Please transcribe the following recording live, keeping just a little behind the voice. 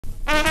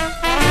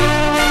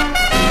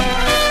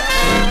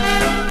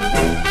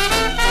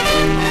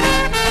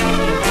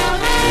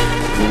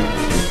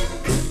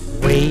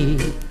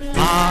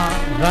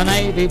the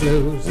Navy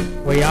Blues.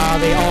 We are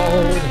the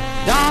old,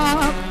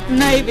 dark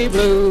Navy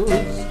Blues.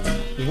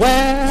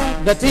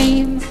 We're the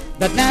team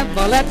that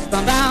never lets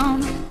them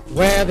down.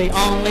 We're the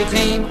only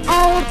team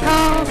old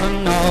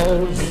Carlton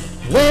knows.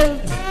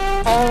 With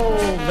all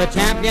the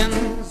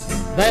champions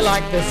they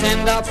like to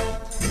send up,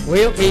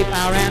 we'll keep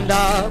our end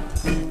up,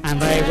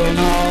 and they will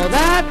know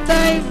that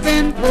they've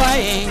been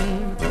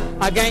playing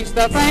against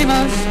the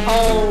famous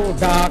old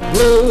dark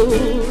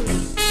blues.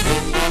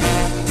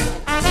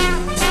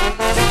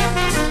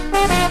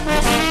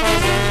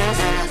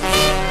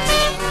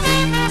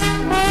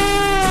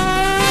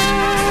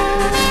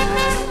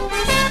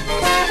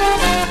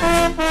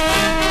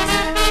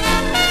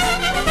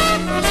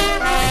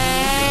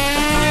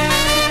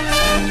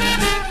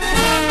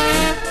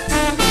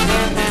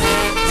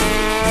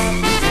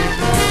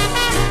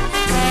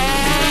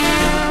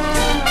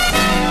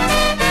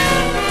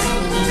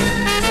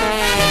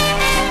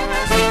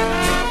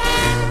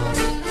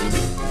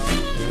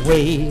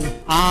 We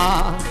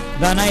are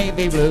the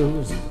Navy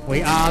Blues.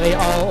 We are the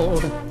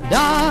old,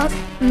 dark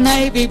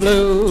Navy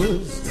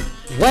Blues.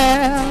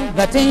 We're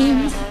the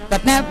team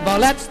that never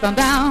lets them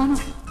down.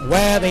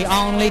 We're the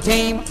only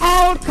team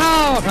old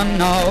Carlton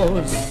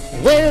knows.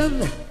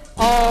 With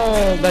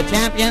all the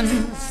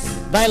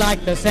champions they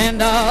like to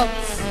send up,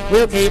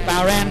 we'll keep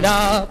our end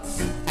up,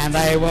 and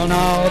they will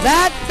know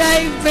that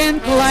they've been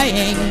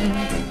playing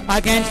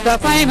against the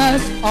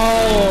famous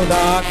old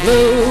dark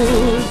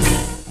blues.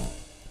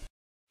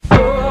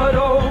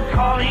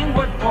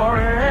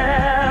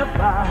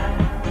 Forever,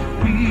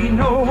 we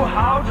know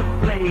how to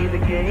play the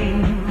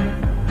game.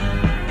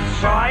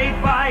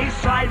 Side by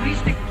side we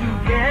stick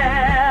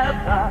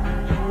together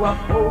to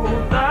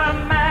uphold the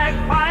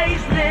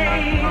Magpies'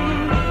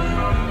 name.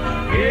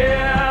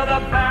 Hear the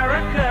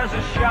barrackers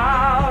are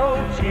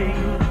shouting,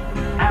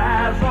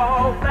 as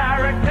all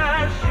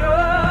barrackers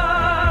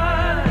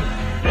should.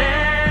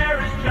 There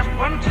is just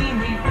one team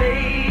we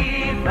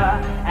favor,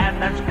 and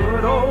that's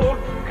good old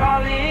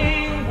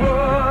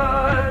Collingwood.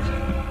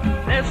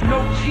 There's no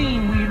team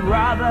we'd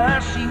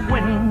rather see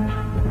winning,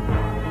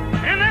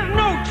 and there's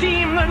no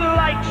team that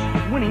likes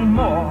winning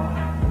more.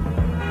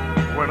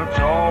 When it's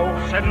all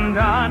said and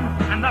done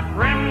and the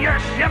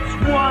premiership's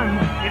won,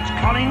 it's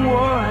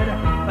Collingwood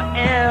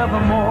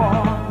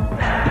forevermore.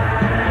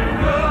 And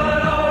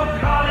good old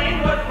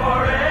Collingwood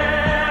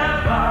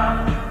forever,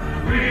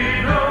 we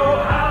know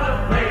how to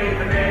play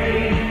the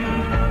game.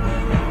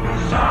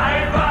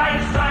 Side by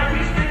side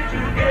we stick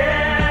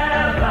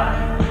together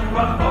to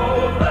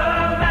uphold the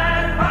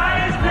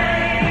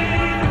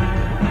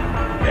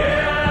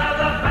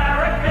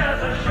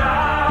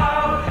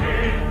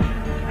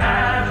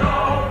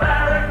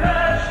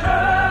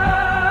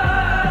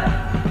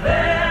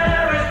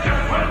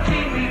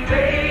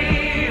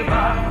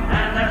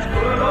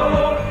good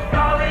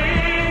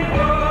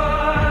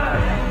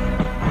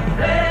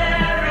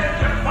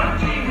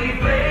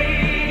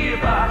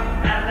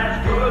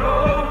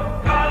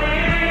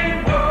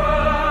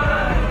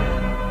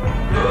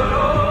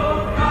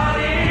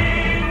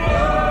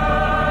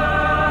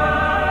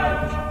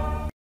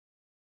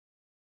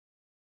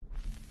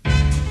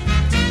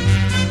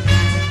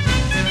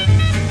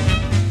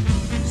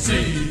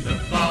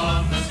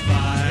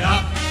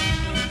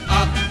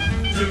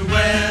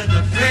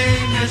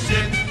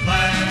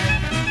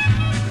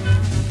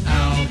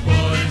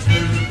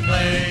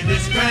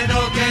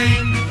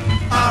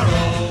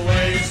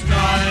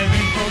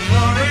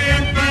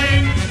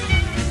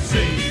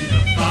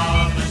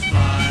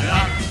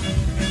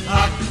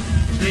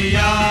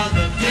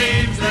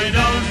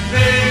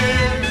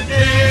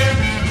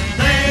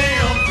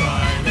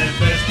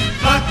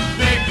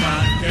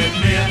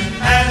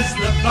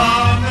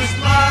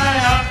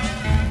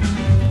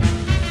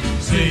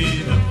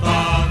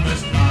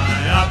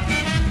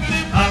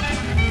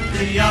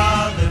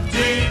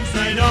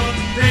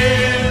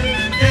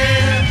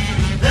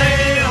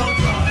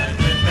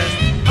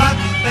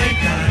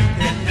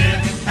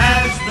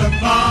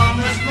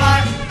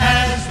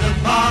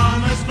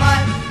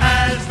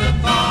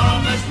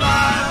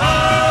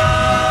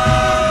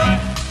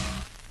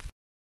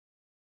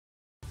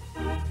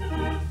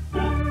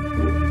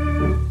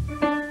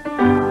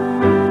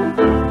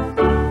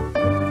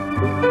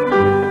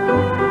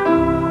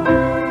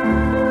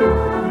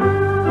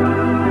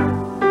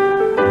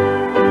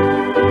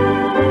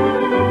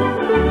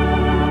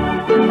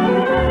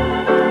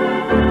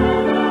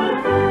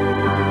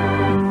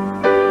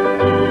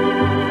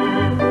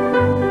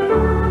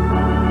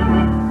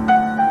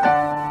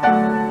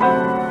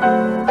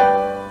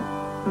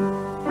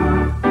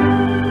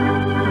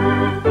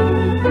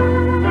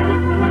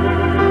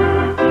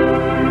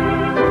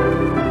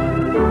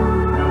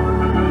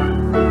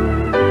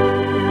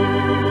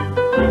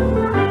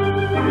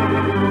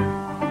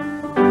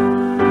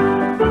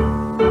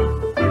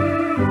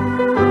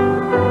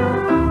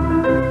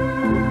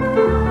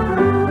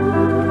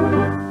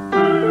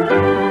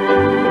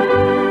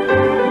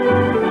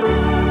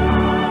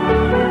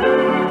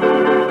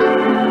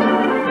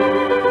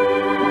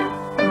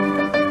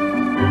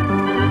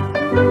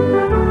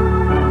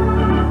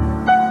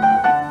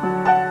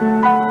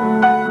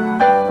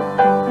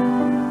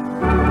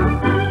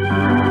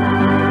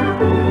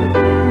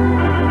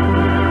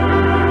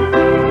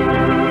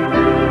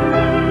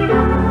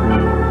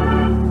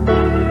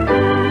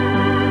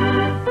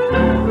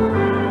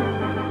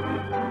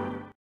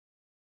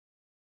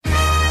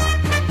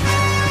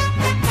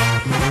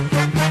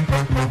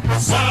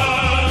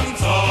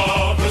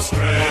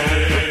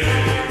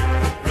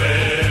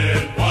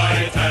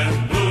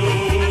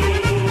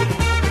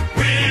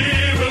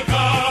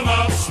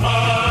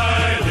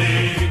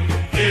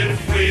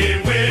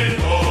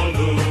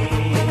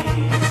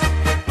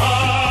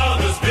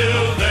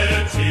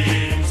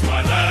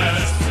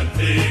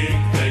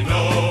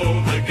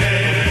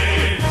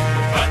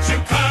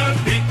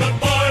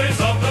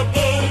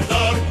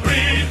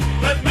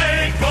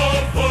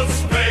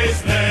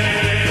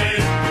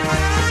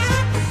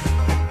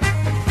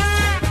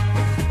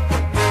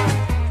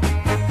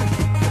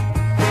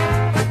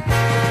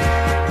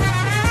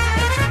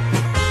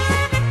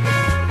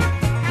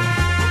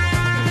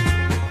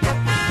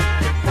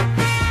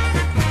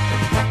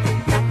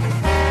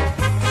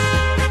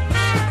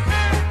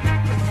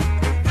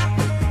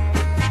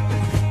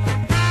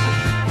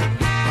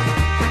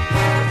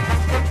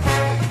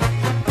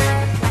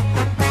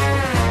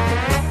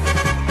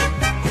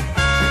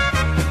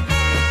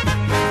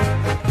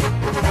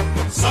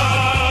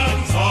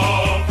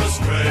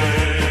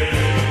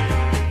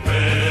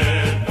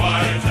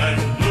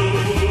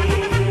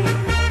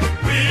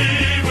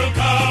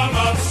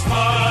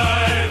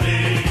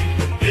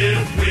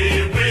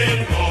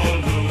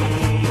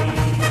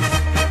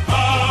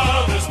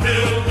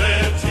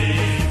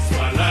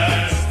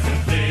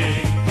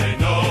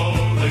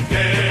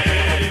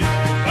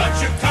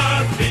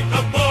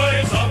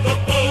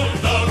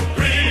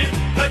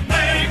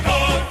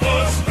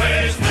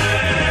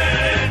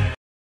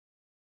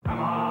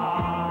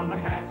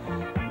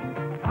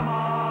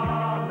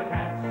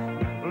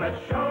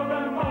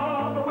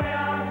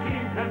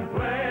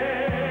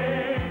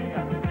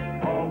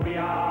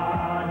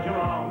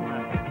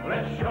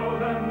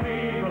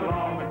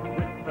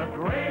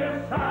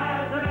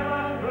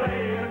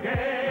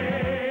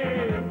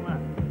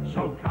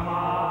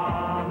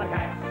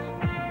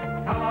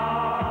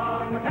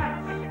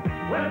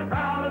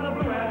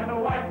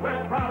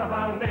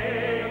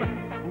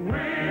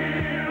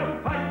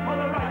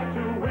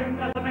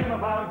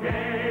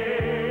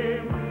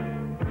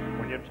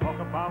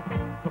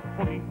about the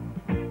footy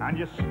and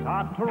you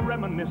start to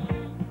reminisce,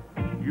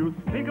 you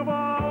think of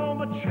all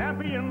the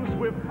champions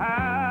we've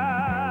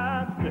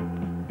had,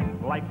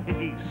 like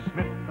Hickey,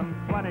 Smith and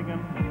Flanagan,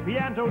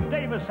 Pianto,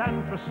 Davis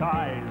and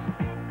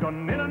Tresize,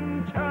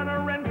 Gunninan, Turner,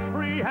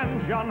 Renfree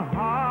and John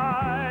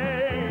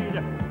Hyde.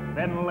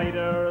 Then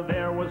later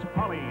there was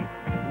Polly,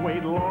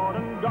 Wade, Lord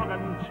and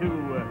Duggan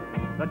too,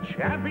 the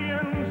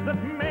champions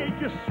that made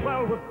you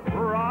swell with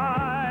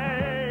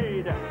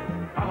pride.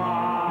 Come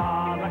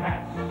on the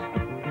Cats,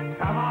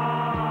 come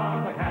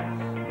on the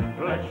Cats,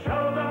 let's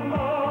show them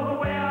all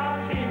the way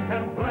our team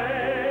can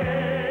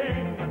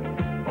play.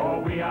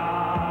 For we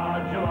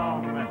are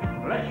Geelong,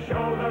 let's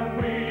show them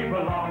we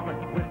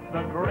belong, with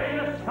the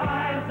greatest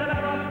sides that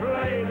ever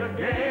played the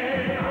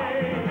game.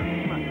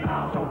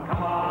 So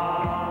come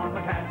on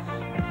the Cats,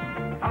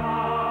 come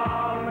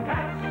on the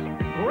Cats,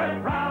 we're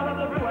proud of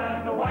the blue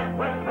and the white,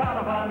 we're proud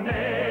of our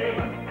name.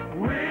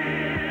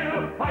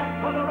 We'll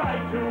fight for the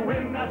right to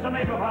win, that's the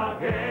name of our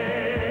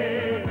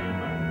game.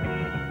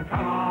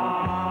 Come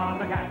on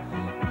the Cats,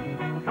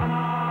 come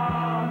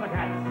on the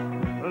Cats,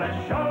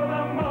 let's show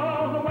them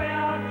all the way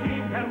our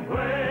team can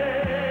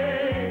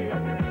play.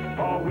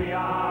 For we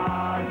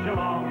are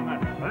Geelong,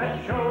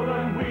 let's show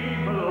them we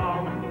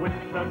belong, with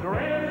the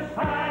greatest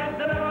sides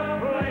that ever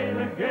played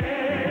the game.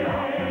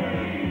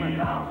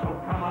 So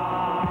come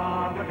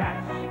on the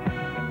Cats,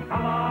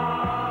 come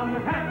on the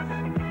Cats,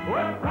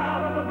 we're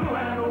proud of the blue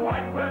and the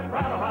white, we're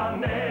proud of our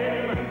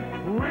name.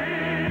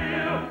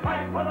 We'll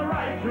fight for the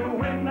right to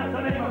win, that's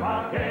the name of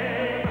our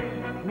game.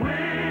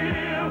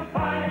 We'll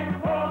fight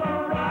for the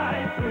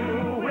right to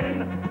win,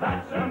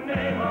 that's the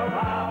name of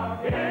our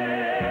game.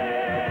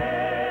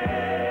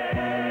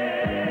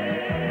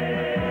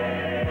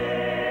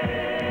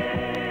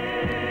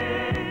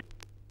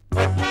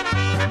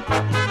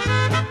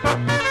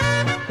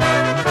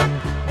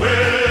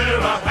 We're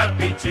a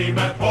happy team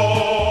at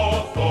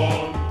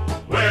Hawthorn.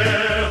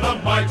 We're the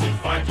mighty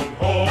fighting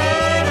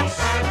horse.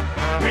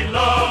 We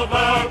love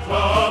our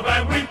club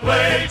and we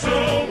play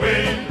to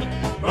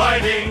win,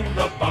 riding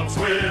the bumps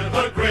with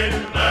a grin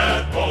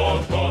at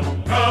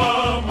Hawthorn.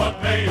 Come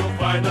what may, you'll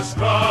find us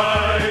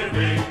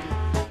striving.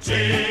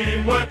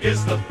 Teamwork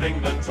is the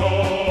thing that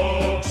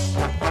talks.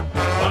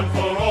 One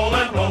for all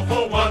and all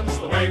for one's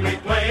the way we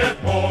play at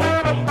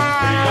Hawthorn.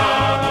 We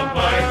are the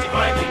mighty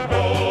fighting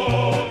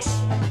horse.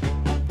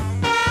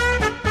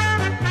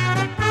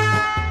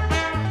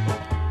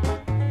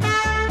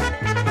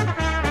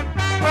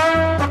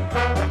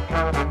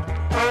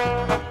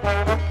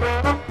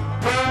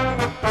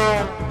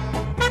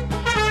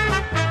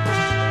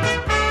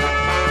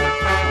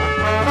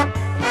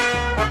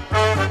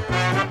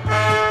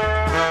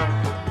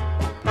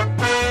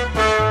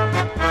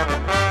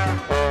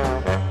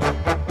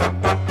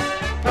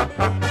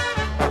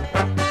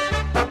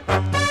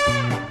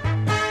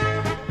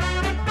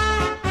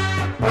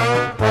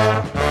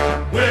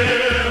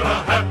 We're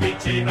a happy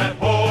team at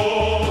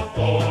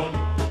Hawthorn.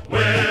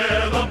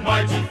 We're the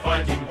mighty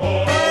fighting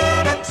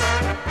horse.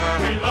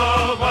 We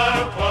love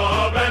our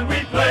club and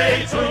we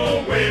play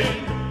to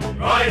win,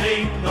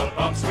 riding the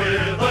bumps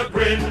with a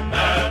grin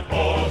at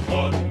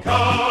Hawthorn.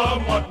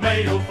 Come what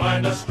may, you'll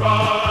find us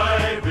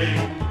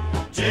striving.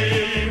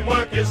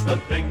 Teamwork is the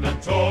thing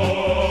that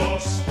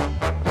talks.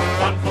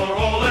 One for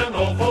all and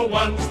all for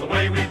one's the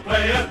way we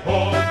play at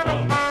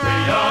Hawthorn. We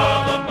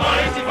are the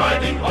mighty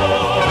fighting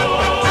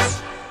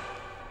horse.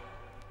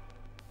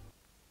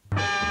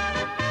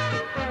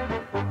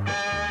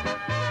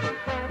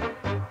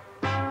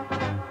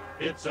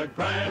 It's a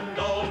grand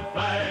old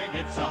flag,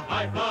 it's a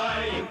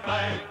high-flying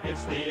flag,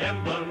 it's the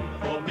emblem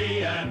for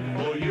me and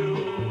for you.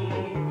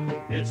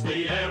 It's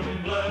the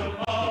emblem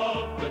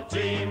of the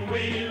team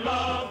we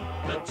love,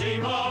 the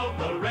team of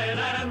the red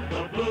and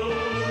the blue.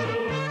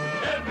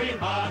 Every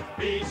heart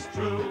beats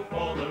true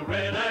for the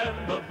red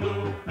and the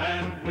blue,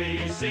 and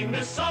we sing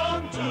this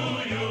song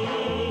to you.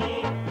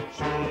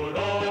 Should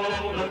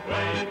old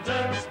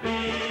acquaintance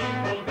be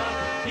pulled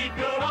up, keep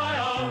your eye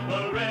on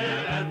the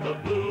red and the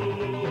blue.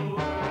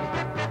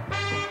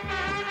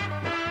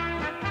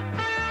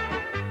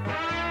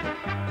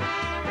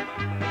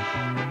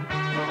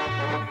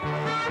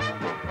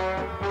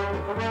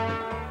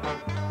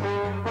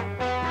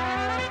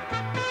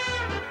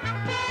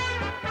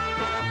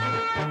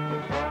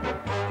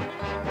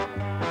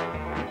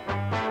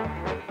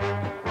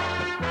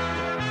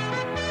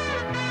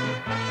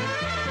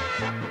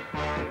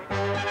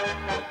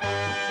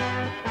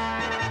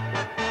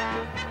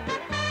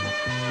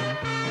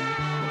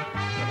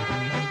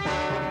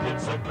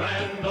 It's a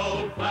grand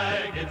old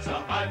flag, it's a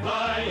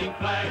high-flying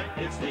flag,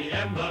 it's the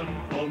emblem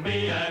for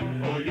me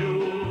and for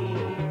you.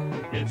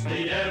 It's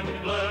the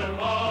emblem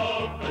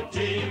of the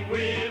team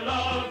we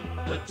love,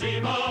 the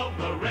team of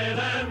the red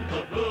and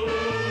the blue.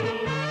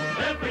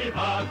 Every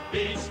heart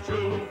beats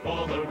true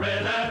for the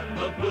red and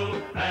the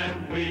blue,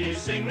 and we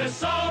sing this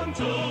song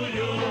to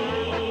you.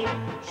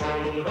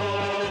 Should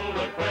old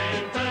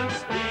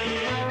acquaintance be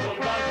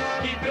forgot,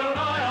 keep your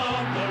eye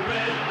on the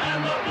red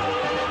and the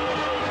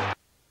blue.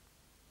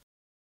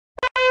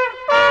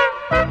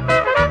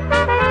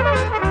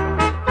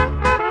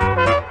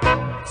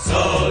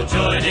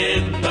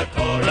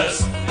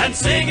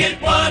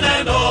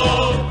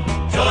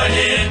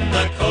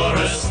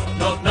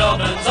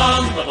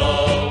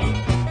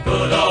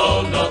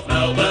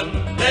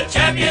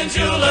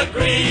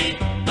 agree.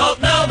 North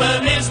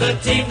Melbourne is the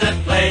team that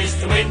plays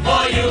to win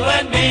for you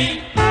and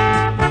me.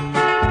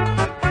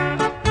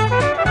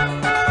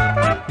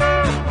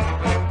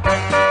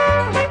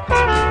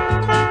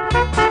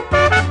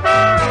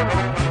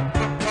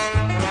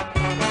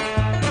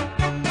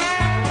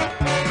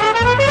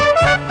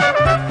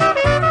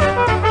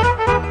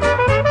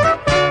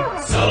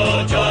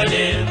 So join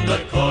in the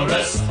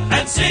chorus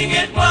and sing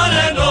it one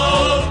and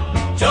all.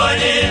 Join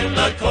in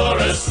the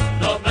chorus,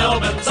 North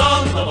Melbourne's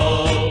on the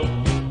ball.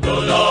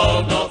 Good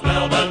old North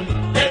Melbourne,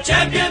 they're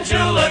champions,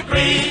 you'll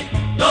agree.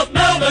 North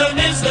Melbourne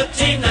is the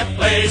team that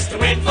plays to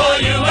win for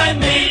you and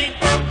me.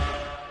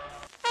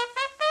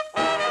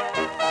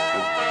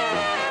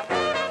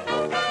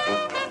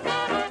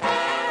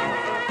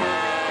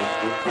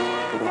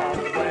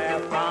 We're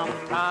from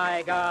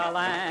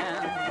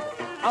Tigerland,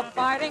 a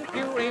fighting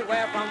fury,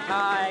 we're from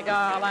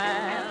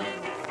Tigerland.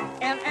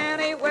 In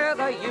any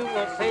weather you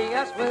will see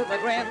us with a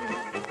grin,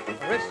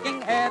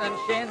 risking head and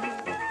shin.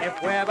 If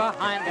we're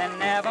behind, then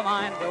never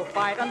mind, we'll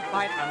fight and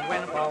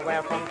win, for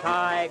we're from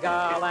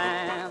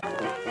Tigerland.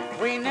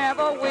 We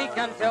never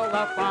weaken till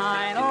the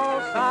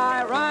final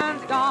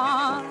siren's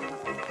gone.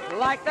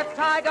 Like the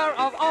tiger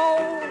of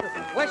old,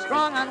 we're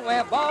strong and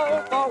we're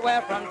bold, for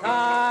we're from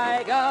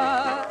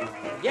Tiger.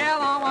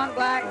 Yellow and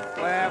black,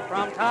 we're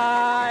from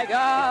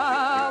Tigerland.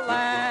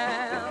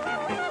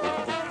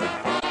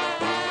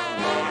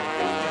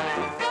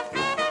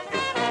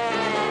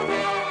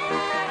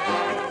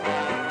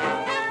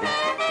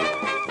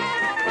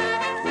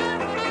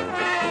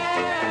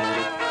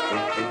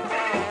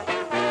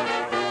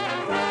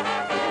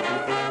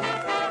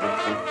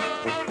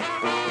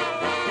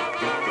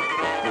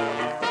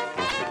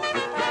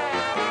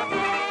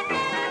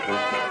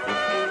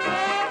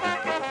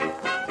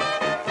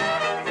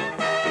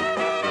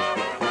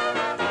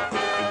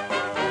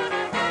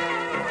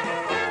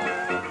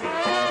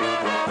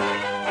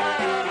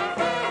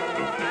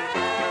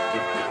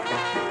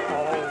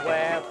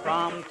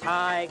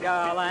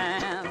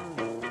 Tigerland,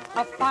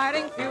 a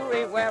fighting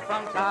fury, we're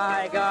from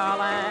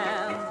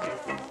Tigerland.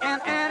 In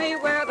any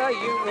weather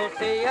you will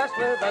see us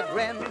with a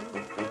grin,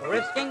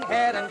 risking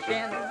head and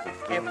shin.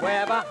 If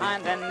we're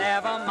behind, then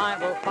never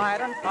mind, we'll fight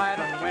and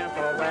win,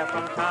 for we're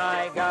from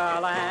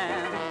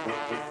Tigerland.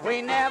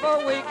 We never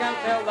weaken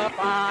till the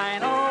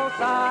final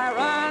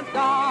siren's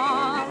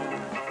gone.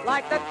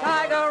 Like the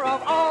tiger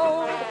of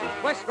old,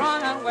 we're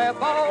strong and we're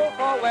bold,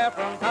 for we're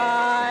from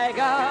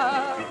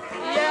Tiger.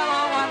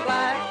 Yellow and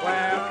black,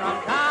 we're from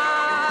Tigerland.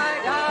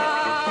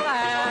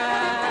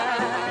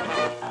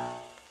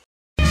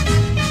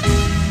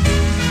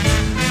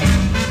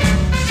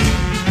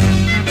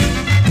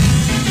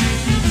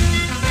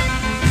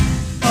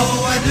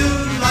 Oh, I do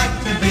like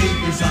to be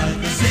beside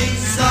the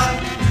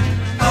seaside.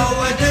 Oh,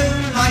 I do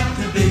like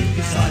to be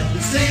beside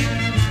the sea.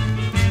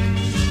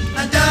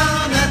 And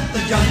down at the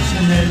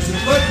junction there's a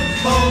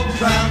football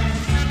ground,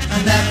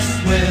 and that's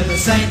where the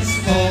Saints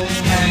all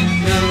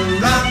hang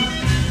around.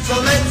 So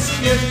let's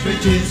give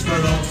 3 cheers for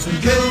old St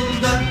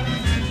Kilda,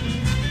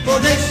 for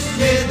this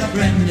year the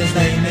premiers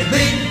they may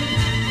be.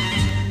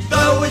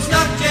 Though it's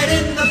not yet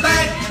in the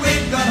bag,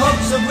 we've got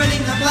hopes of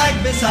winning the flag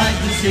beside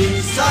the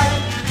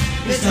seaside,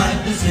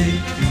 beside the sea.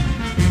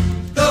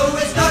 Though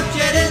it's not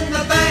yet in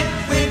the bag,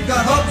 we've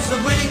got hopes of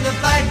winning the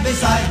flag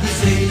beside the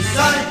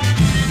seaside,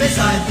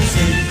 beside the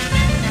sea.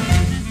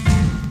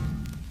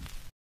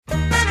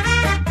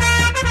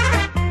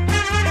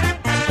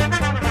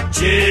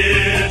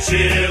 Cheer,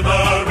 cheer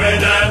the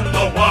red and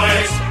the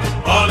white,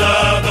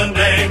 honour the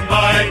name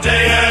by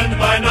day and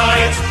by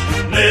night.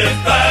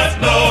 Lift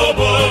that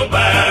noble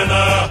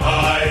banner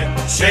high,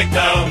 shake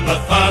down the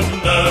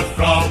thunder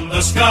from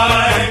the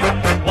sky.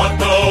 What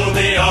though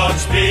the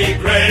odds be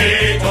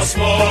great or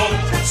small,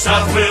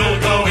 South will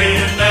go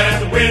in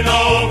and win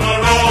over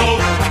all,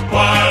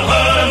 while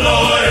her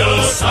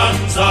loyal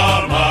sons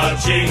are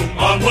marching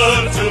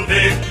onward to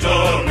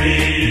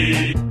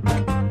victory.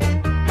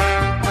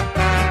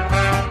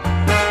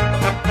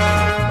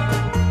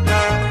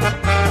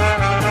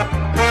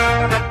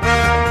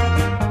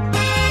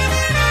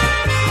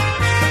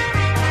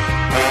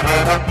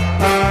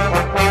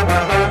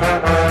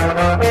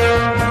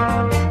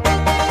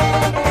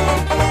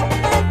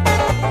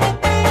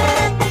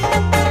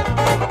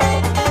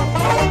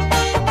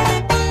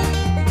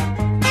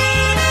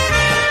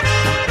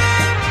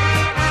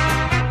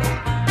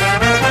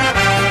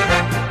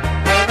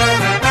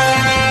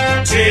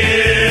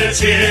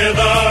 Cheer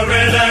the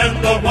red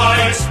and the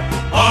white,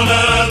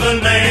 honour the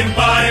name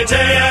by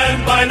day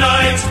and by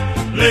night.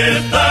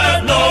 Lift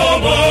that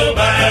noble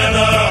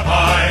banner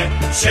high,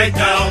 shake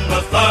down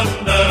the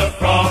thunder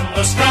from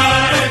the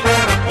sky.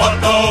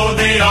 What though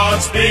the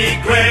odds be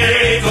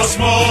great or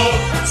small,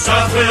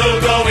 South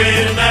will go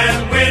in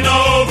and